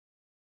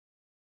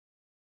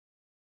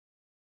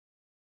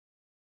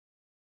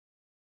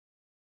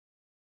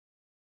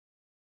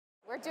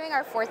We're doing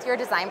our fourth year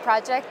design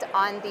project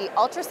on the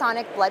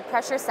ultrasonic blood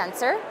pressure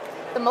sensor.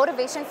 The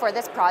motivation for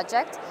this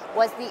project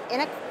was the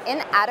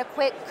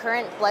inadequate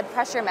current blood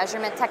pressure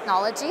measurement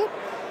technology.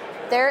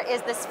 There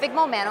is the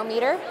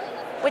sphygmomanometer,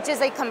 which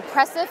is a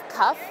compressive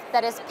cuff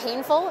that is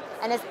painful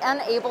and is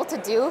unable to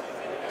do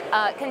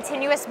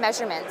continuous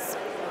measurements.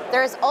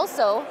 There is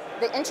also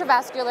the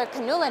intravascular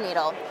cannula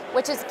needle,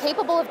 which is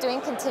capable of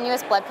doing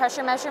continuous blood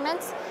pressure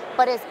measurements,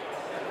 but is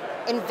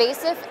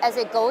invasive as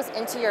it goes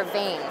into your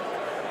vein.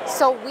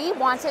 So we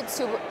wanted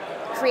to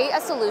create a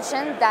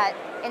solution that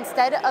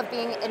instead of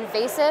being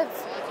invasive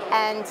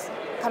and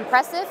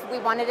compressive, we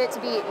wanted it to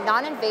be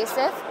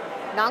non-invasive,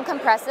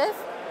 non-compressive,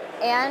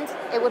 and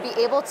it would be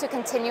able to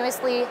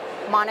continuously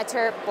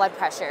monitor blood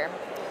pressure.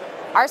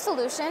 Our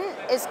solution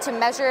is to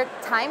measure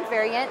time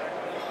variant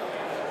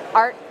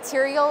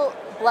arterial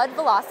blood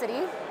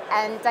velocity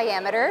and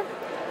diameter,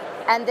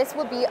 and this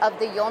will be of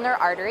the ulnar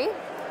artery.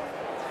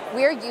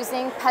 We're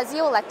using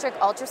piezoelectric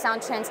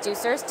ultrasound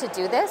transducers to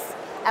do this,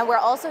 and we're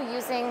also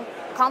using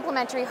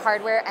complementary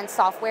hardware and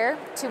software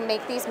to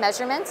make these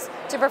measurements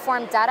to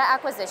perform data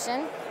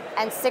acquisition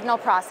and signal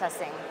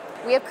processing.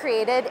 We have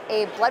created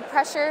a blood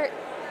pressure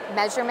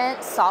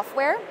measurement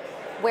software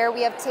where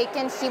we have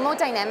taken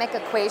hemodynamic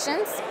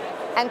equations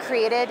and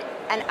created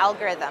an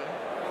algorithm.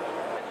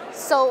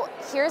 So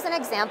here's an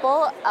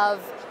example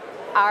of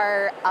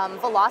our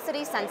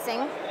velocity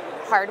sensing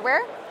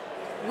hardware.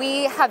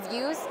 We have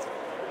used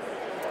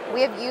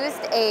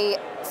a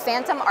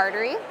phantom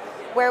artery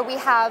where we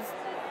have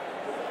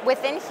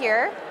within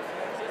here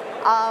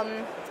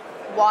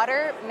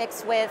water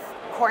mixed with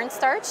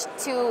cornstarch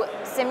to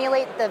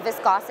simulate the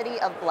viscosity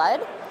of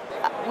blood.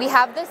 We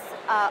have this,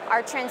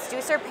 our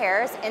transducer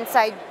pairs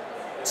inside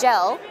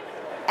gel,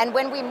 and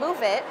when we move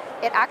it,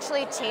 it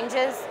actually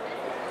changes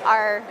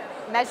our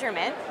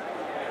measurement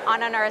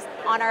on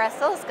our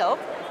oscilloscope.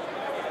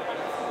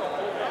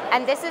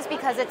 And this is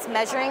because it's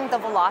measuring the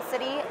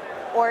velocity,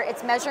 or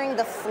it's measuring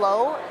the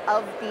flow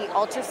of the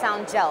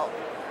ultrasound gel.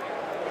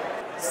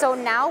 So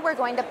now we're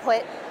going to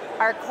put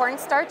our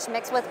cornstarch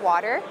mixed with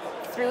water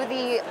through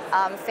the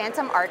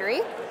phantom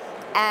artery.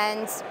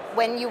 And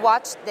when you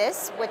watch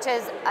this, which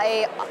is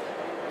an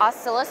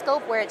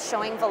oscilloscope where it's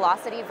showing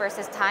velocity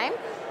versus time,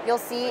 you'll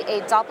see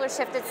a Doppler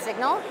shifted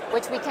signal,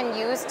 which we can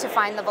use to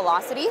find the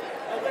velocity.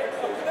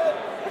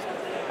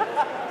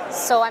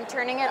 So I'm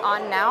turning it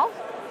on now.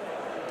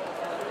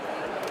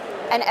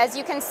 And as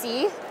you can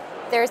see,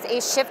 there's a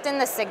shift in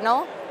the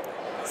signal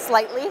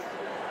slightly.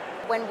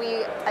 When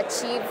we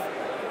achieve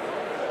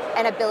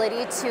an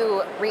ability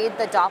to read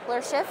the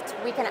Doppler shift,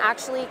 we can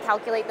actually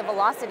calculate the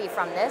velocity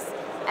from this.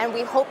 And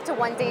we hope to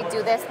one day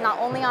do this not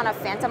only on a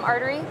phantom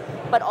artery,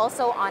 but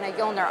also on a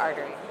ulnar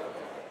artery.